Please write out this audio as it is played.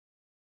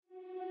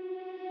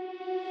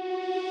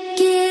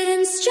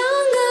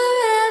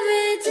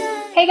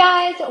Hey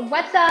guys,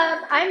 what's up?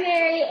 I'm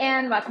Mary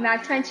and welcome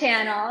back to my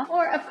channel.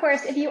 Or of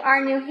course, if you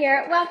are new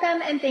here, welcome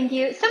and thank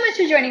you so much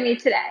for joining me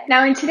today.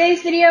 Now in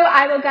today's video,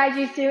 I will guide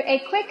you through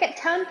a quick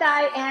toned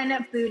thigh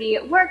and booty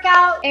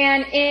workout.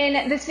 And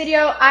in this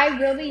video, I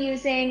will be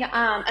using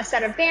a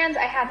set of bands.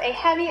 I have a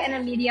heavy and a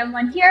medium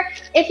one here.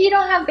 If you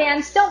don't have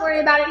bands, don't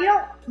worry about it. You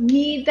don't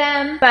need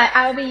them, but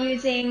I will be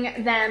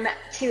using them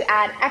to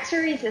add extra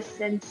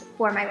resistance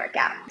for my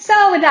workout.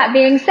 So with that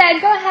being said,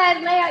 go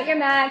ahead, lay out your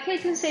mat,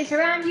 create some space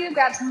around you,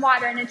 grab some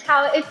water and a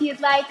towel if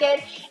you'd like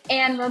it,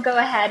 and we'll go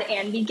ahead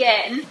and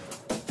begin.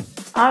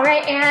 All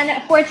right,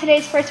 and for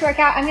today's first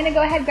workout, I'm gonna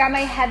go ahead, grab my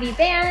heavy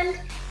band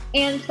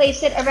and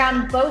place it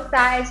around both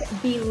thighs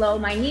below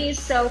my knees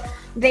so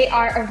they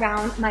are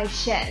around my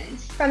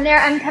shins. From there,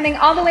 I'm coming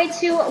all the way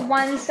to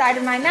one side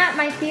of my mat.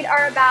 My feet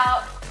are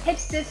about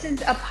hips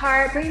distance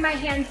apart. Bring my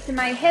hands to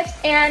my hips,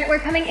 and we're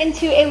coming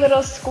into a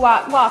little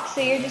squat walk.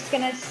 So you're just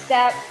gonna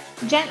step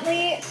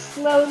gently,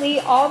 slowly,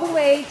 all the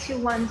way to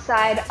one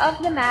side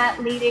of the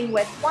mat, leading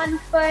with one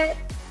foot,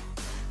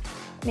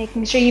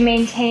 making sure you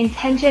maintain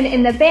tension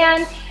in the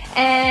band,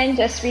 and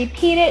just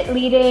repeat it,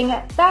 leading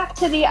back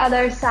to the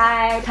other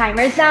side.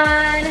 Timer's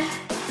on.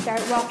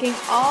 Start walking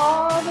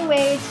all the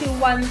way to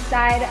one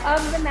side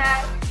of the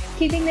mat,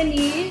 keeping the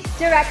knees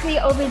directly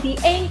over the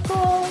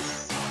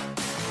ankles.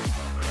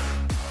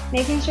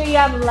 Making sure you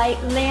have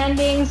light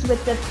landings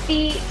with the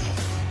feet.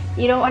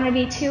 You don't want to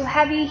be too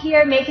heavy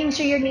here. Making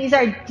sure your knees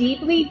are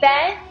deeply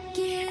bent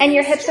and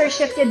your hips are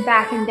shifted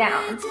back and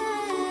down.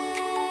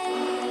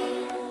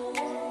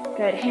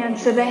 Good,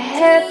 hands to the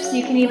hips.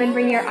 You can even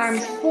bring your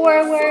arms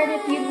forward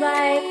if you'd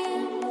like.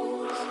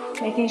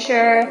 Making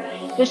sure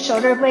the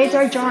shoulder blades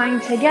are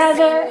drawing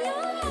together.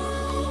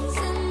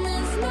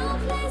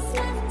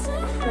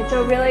 Good,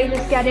 so really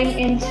just getting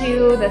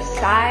into the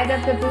side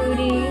of the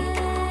booty.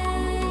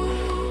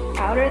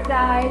 Outer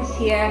thighs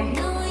here.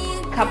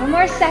 Couple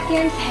more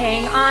seconds,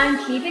 hang on,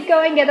 keep it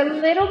going, get a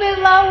little bit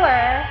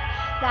lower.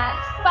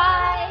 That's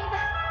 5,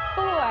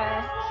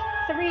 4,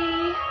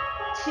 3,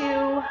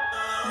 2,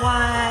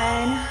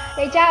 1.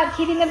 Great job,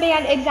 keeping the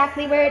band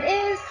exactly where it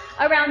is,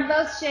 around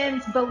both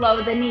shins,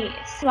 below the knees.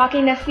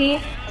 Walking the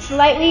feet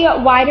slightly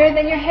wider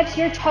than your hips,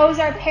 your toes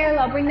are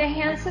parallel. Bring the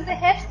hands to the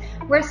hips.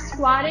 We're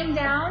squatting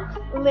down,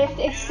 lift,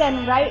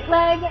 extend right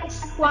leg,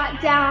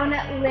 squat down,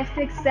 lift,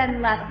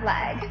 extend left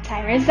leg.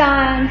 Timer's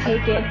on,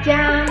 take it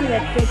down,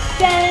 lift,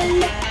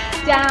 extend,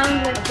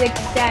 down, lift,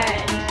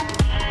 extend.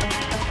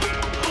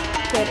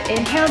 Good,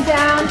 inhale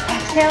down,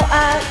 exhale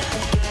up.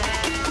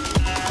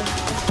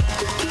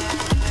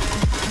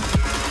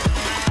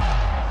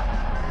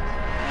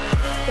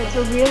 Good,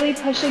 so really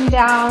pushing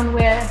down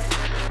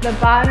with the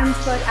bottom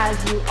foot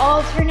as you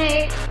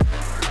alternate.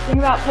 Think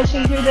about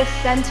pushing through the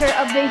center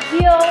of the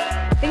heel.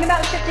 Think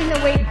about shifting the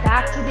weight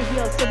back to the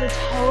heel so the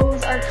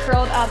toes are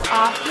curled up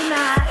off the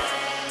mat.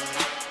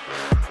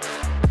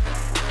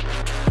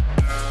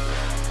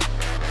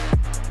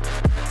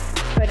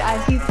 Good,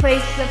 as you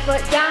place the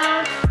foot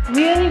down,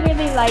 really,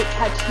 really light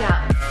touch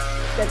down.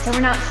 Good, so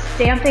we're not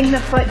stamping the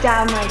foot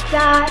down like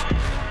that.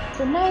 It's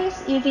a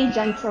nice, easy,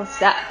 gentle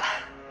step.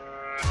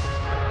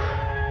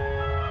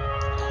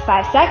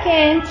 5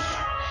 seconds.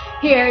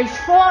 Here's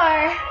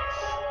 4,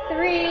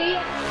 3,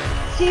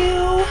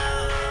 2,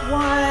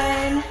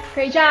 1.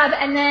 Great job.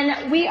 And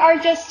then we are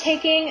just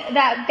taking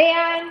that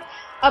band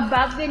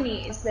above the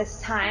knees this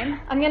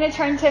time. I'm going to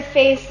turn to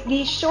face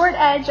the short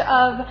edge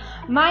of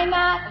my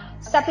mat,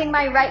 stepping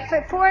my right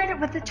foot forward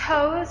with the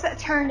toes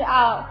turned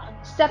out.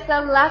 Step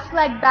the left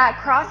leg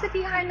back, cross it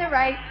behind the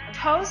right,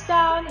 toes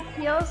down,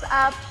 heels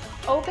up,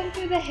 open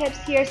through the hips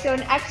here, so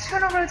an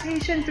external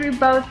rotation through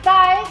both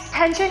thighs.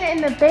 Tension in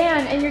the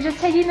band, and you're just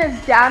taking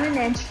this down an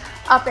inch,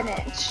 up an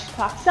inch.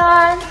 Clock's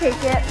on, take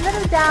it,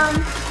 little down,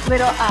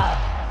 little up.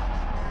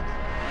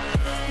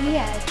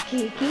 Yes,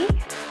 Kiki.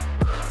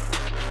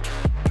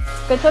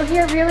 Good, so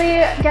here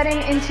really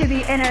getting into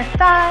the inner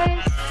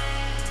thighs.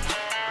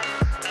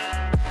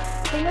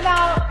 Think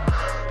about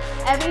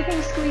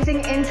everything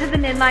squeezing into the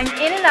midline,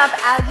 in and up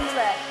as you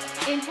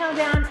lift. Inhale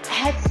down,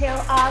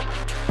 exhale up.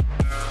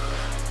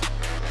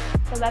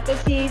 So let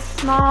this be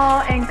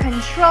small and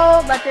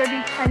controlled. Let there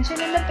be tension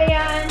in the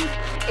band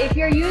if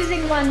you're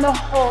using one the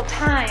whole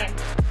time.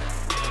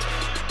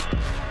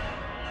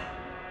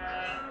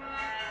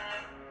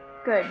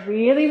 Good,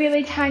 really,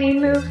 really tiny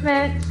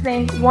movements.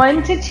 Think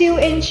 1 to 2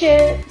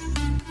 inches.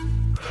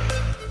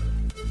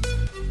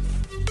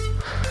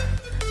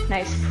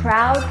 Nice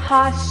proud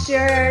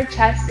posture,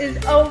 chest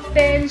is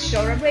open,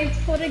 shoulder blades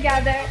pull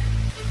together.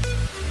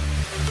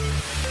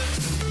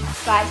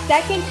 5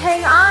 seconds,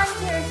 hang on.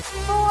 Here's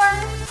 4,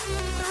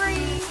 3,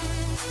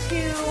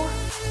 2,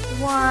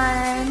 1.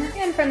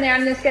 And from there,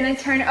 I'm just gonna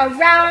turn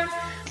around,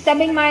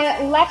 stepping my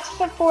left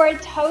foot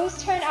forward,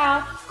 toes turn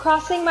out,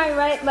 crossing my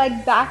right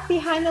leg back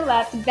behind the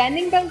left,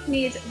 bending both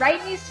knees,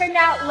 right knees turned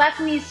out, left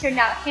knees turned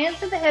out, hands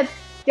to the hips,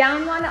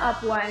 down 1,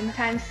 up 1.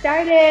 Time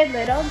started,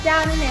 little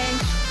down an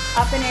inch,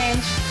 up an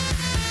inch.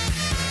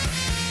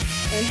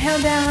 Inhale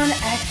down,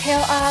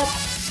 exhale up.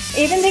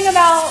 Even think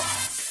about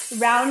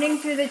rounding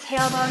through the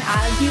tailbone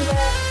as you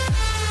lift.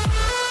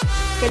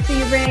 Good, so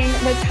you bring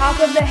the top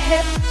of the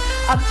hip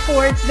up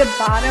towards the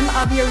bottom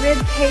of your rib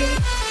cage,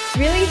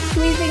 really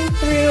squeezing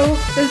through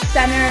the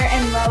center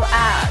and low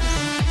abs.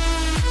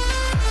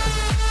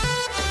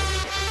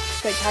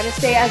 Good, try to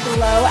stay as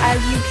low as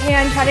you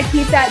can. Try to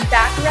keep that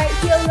back right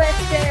heel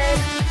lifted.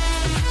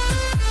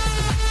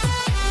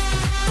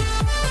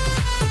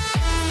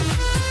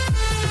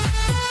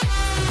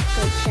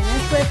 Good, chin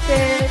is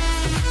lifted.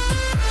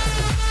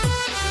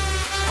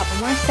 Couple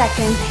more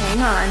seconds,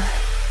 hang on.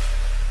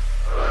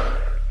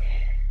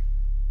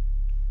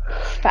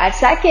 5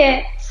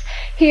 seconds.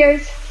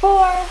 Here's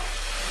 4,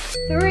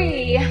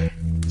 3,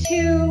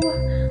 2,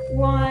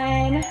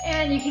 1.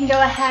 And you can go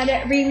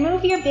ahead,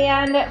 remove your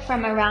band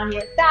from around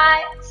your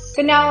thighs.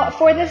 But now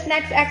for this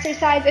next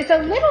exercise, it's a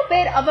little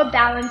bit of a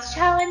balance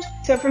challenge.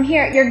 So from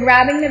here, you're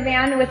grabbing the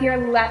band with your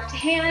left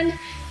hand,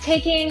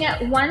 taking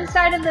one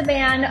side of the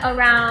band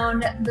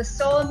around the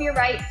sole of your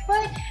right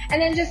foot,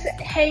 and then just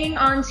hanging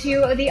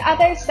onto the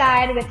other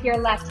side with your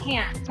left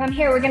hand. From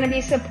here, we're gonna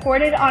be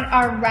supported on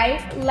our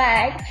right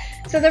leg.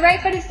 So the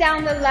right foot is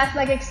down, the left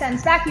leg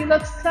extends back. You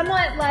look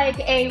somewhat like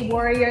a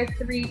warrior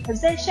 3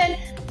 position.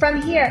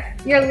 From here,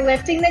 you're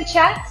lifting the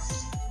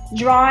chest,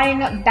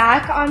 drawing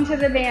back onto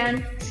the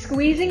band,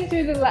 squeezing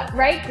through the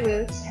right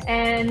glutes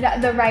and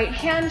the right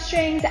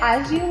hamstrings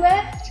as you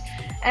lift,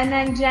 and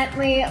then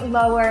gently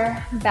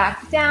lower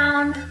back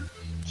down,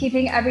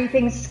 keeping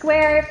everything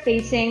square,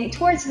 facing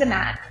towards the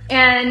mat.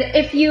 And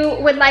if you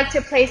would like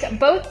to place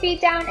both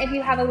feet down, if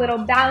you have a little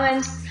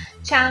balance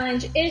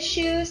challenge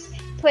issues,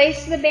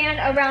 place the band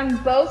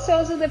around both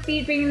soles of the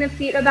feet, bringing the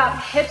feet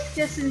about hips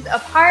distance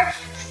apart,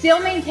 still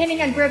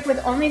maintaining a grip with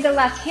only the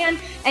left hand,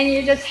 and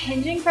you're just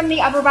hinging from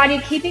the upper body,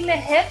 keeping the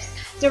hips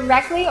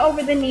directly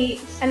over the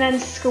knees, and then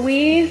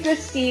squeeze the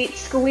seat,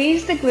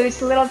 squeeze the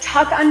glutes, a little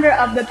tuck under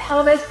of the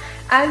pelvis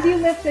as you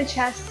lift the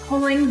chest,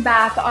 pulling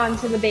back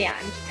onto the band.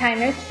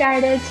 Timer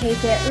started,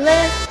 take it,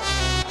 lift,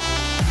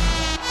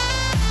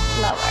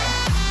 lower.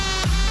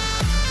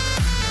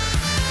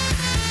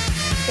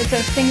 It's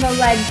a single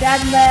leg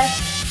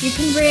deadlift. You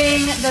can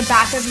bring the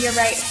back of your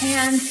right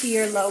hand to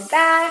your low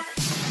back.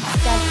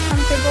 That's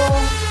comfortable.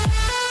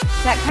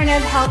 That kind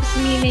of helps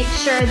me make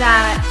sure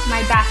that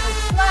my back is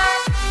flat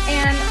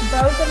and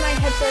both of my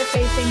hips are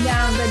facing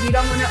down, but you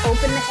don't want to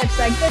open the hips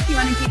like this. You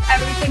want to keep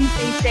everything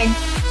facing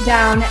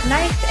down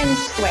nice and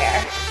square.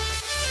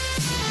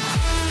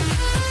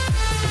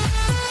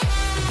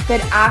 Good,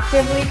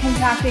 actively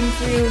contracting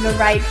through the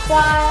right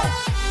quad,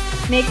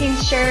 making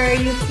sure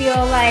you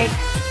feel like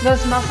those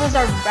muscles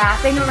are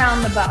wrapping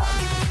around the bone.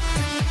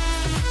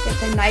 Get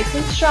them nice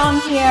and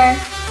strong here.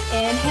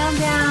 Inhale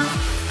down.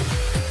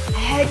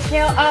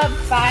 Exhale up.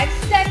 5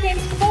 seconds.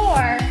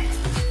 4,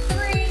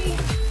 3,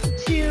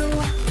 2,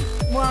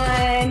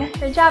 1.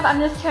 Good job. I'm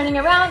just turning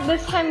around.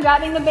 This time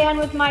grabbing the band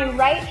with my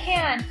right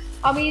hand.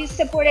 I'll be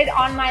supported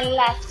on my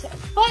left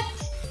foot,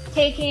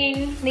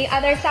 taking the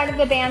other side of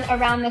the band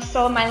around the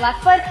sole of my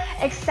left foot,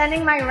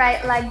 extending my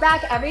right leg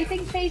back,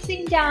 everything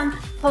facing down,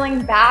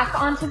 pulling back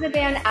onto the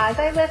band as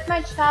I lift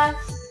my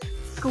chest,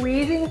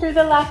 squeezing through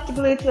the left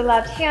glute, the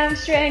left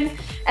hamstring,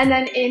 and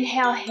then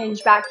inhale,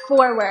 hinge back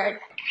forward.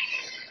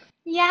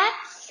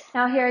 Yes.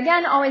 Now here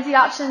again, always the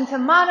option to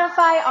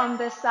modify on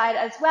this side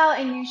as well,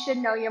 and you should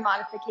know your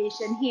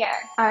modification here.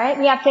 All right,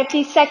 we have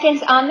 50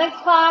 seconds on the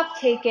clock.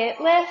 Take it,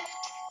 lift,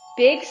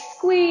 big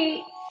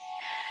squeeze,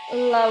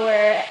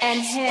 lower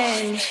and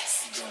hinge.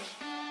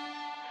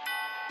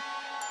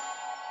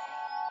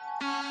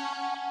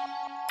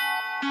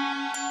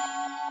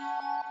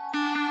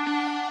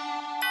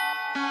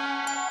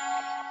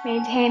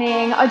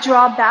 Maintaining a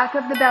draw back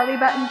of the belly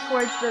button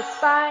towards the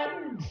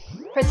spine,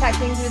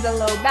 protecting through the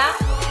low back.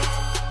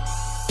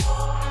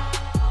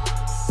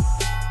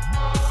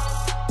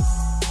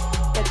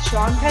 Get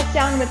strong press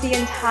down with the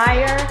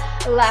entire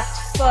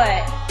left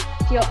foot.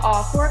 Feel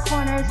all 4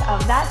 corners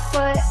of that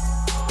foot.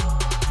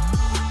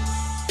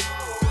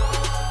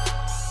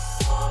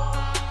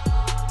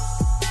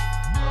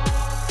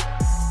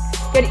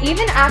 Good,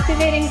 even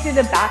activating through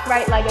the back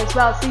right leg as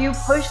well. So you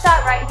push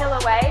that right heel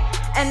away,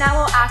 and that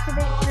will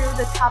activate through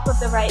the top of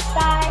the right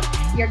thigh,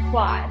 your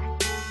quad.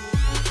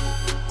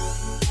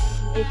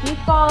 If you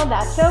fall,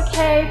 that's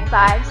okay.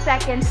 5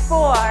 seconds.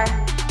 4,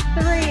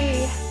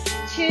 3,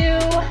 2,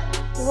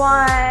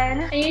 1.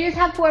 And you just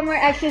have 4 more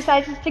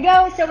exercises to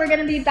go, so we're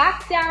gonna be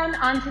back down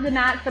onto the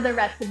mat for the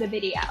rest of the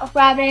video.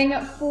 Grabbing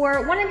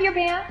for one of your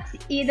bands,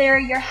 either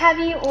your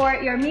heavy or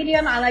your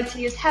medium. I like to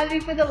use heavy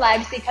for the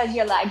legs because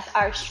your legs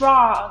are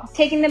strong.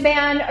 Taking the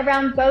band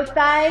around both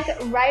thighs,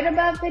 right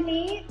above the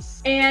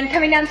knees, and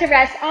coming down to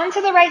rest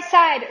onto the right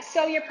side.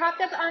 So you're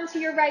propped up onto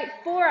your right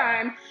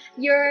forearm.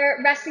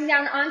 You're resting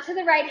down onto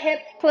the right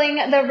hip, pulling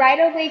the right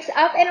obliques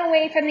up and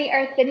away from the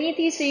earth beneath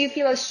you so you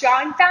feel a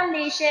strong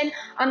foundation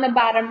on the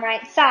bottom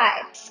right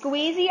side.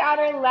 Squeeze the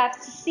outer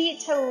left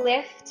seat to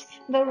lift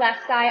the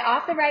left thigh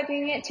off the right,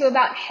 bringing it to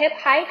about hip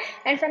height.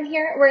 And from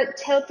here, we're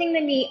tilting the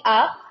knee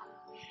up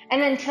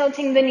and then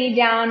tilting the knee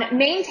down,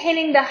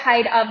 maintaining the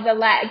height of the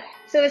leg.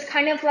 So it's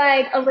kind of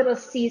like a little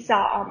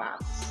seesaw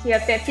almost. You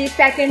have 50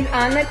 seconds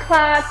on the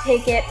clock.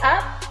 Take it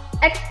up,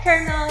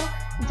 external,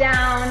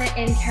 down,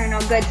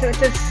 internal. Good. So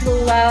it's a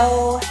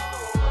slow,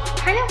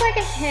 kind of like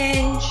a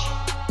hinge.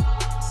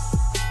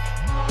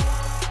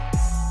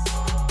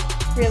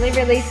 Really,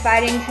 really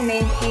fighting to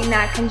maintain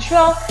that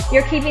control.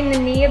 You're keeping the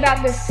knee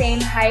about the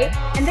same height.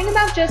 And think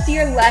about just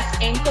your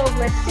left ankle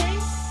lifting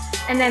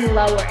and then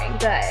lowering.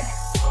 Good.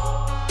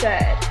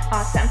 Good.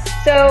 Awesome.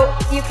 So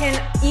you can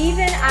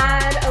even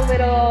add a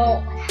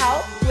little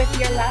help with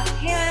your left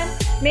hand,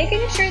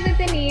 making sure that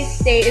the knee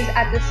stays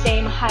at the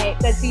same height.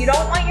 Good. So you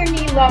don't want your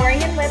knee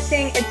lowering and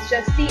lifting. It's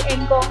just the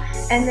ankle,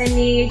 and the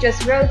knee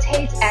just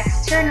rotates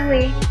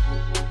externally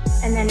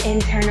and then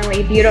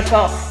internally.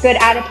 Beautiful. Good.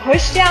 Add a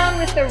push down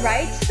with the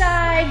right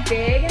side,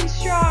 big and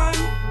strong.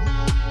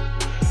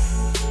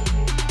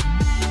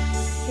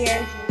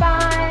 Here's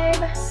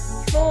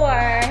 5,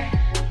 4,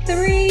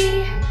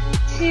 3,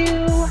 2,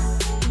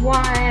 1.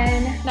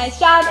 Nice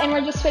job. And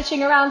we're just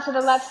switching around to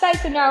the left side.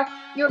 So now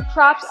you're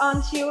propped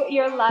onto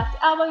your left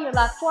elbow, your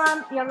left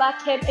forearm, your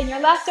left hip, and your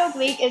left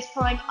oblique is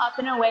pulling up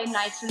and away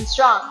nice and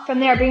strong. From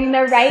there, bringing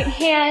the right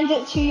hand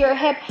to your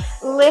hip,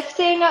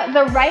 lifting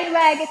the right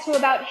leg to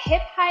about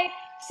hip height.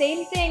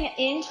 Same thing,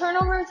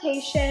 internal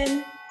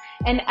rotation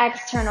and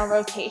external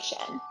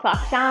rotation.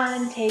 Clocks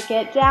on, take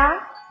it down,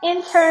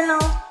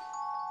 internal,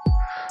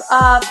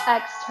 up,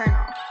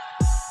 external.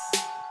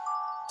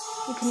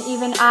 You can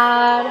even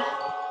add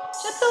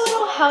just a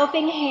little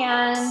helping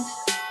hand,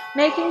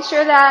 making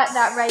sure that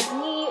that right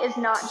knee is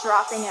not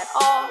dropping at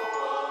all,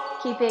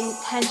 keeping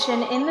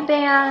tension in the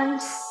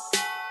band.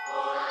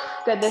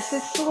 Good, this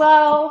is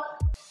slow.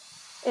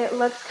 It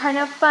looks kind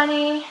of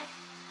funny,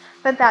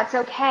 but that's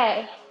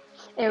okay.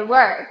 It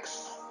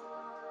works.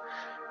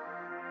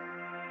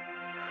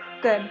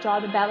 Good, draw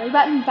the belly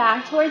button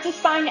back towards the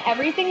spine.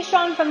 Everything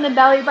strong from the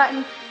belly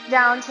button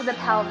down to the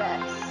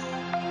pelvis.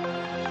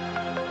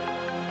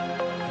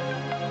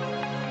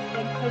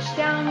 Big push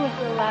down with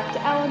the left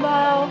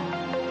elbow.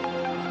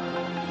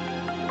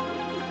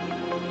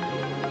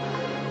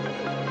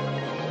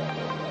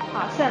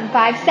 Awesome.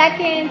 5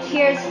 seconds.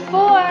 Here's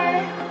 4,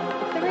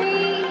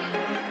 3,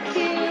 2,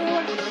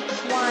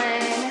 1.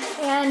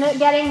 And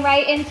getting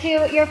right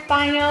into your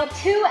final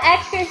 2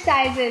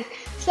 exercises.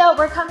 So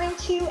we're coming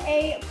to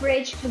a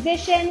bridge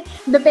position.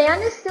 The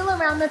band is still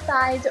around the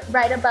thighs,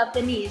 right above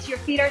the knees. Your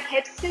feet are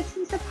hip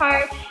distance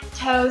apart.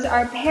 Toes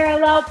are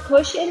parallel.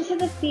 Push into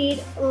the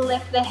feet.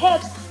 Lift the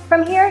hips.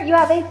 From here, you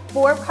have a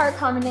 4-part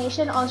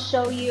combination. I'll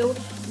show you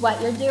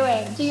what you're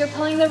doing. So you're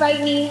pulling the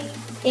right knee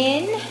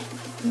in,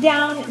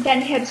 down,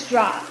 then hips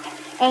drop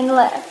and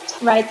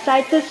lift. Right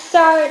side to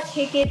start,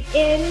 take it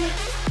in,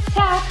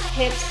 tap,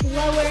 hips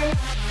lower,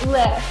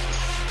 lift.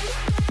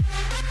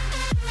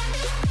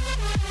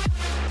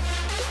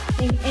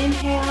 Think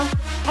inhale,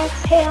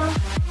 exhale,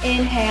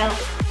 inhale,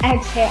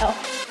 exhale.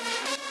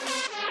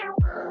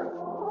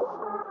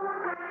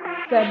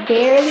 Good,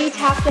 barely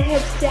tap the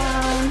hips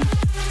down.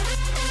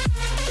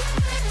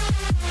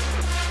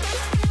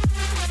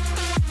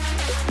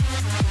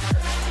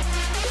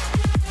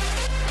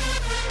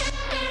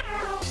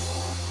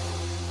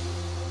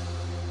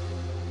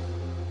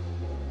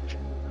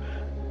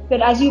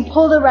 Good, as you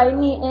pull the right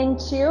knee in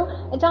too,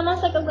 it's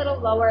almost like a little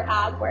lower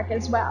ab work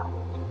as well.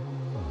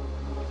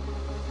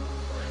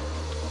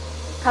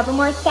 Couple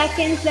more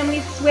seconds, then we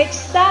switch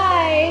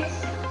sides.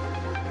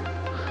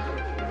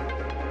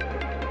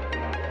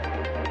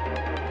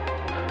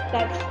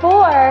 That's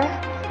 4,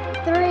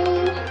 3,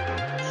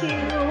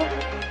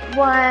 2,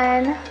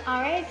 1.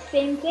 All right,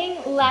 same thing,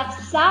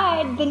 left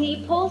side. The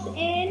knee pulls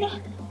in,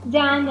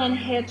 down, then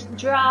hips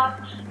drop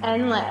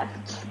and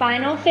lift.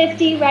 Final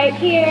 50 right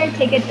here.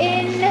 Take it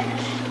in,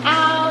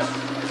 out,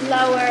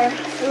 lower,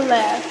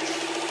 lift.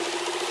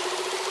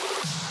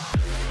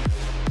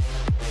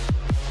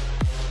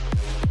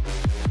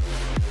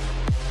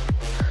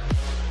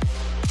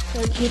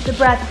 So keep the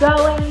breath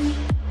going.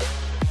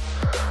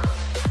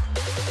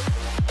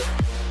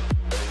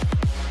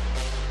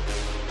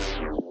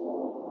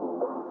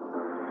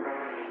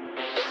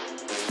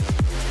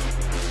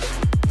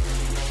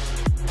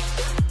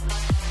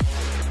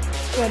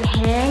 Good,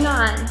 hang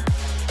on.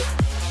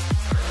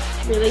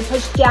 Really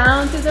push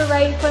down through the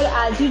right foot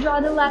as you draw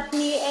the left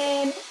knee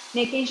in,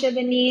 making sure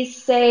the knees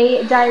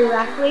stay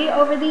directly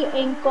over the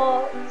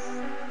ankles.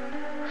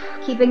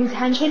 Keeping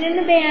tension in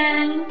the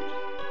band.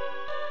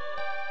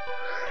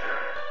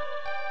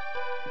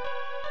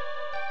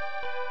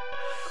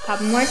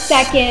 Couple more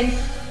seconds.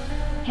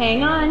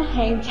 Hang on,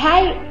 hang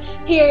tight.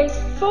 Here's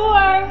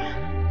 4,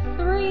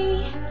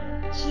 3,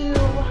 2,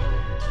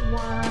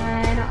 1.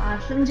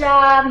 Awesome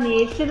job.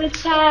 Knees to the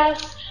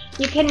chest.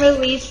 You can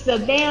release the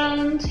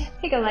band.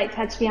 Take a light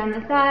touch beyond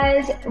the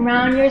thighs.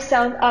 Round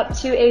yourself up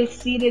to a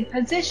seated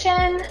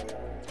position.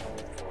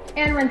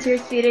 And once you're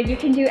seated, you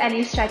can do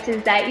any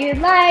stretches that you'd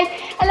like,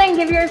 and then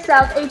give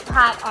yourself a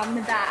pat on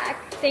the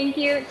back. Thank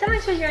you so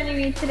much for joining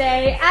me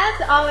today.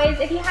 As always,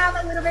 if you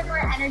have a little bit more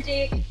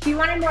energy, if you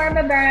wanted more of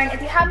a burn, if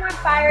you have more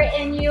fire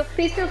in you,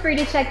 please feel free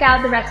to check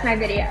out the rest of my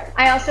videos.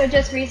 I also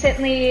just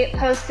recently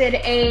posted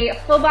a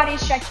full body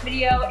stretch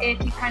video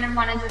if you kind of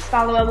want to just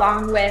follow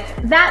along with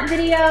that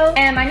video.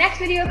 And my next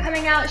video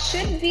coming out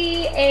should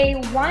be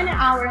a 1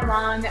 hour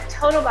long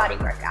total body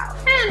workout.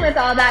 And with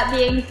all that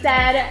being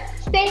said,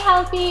 stay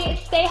healthy,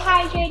 stay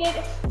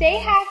hydrated, stay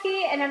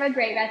happy, and have a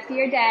great rest of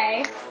your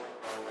day.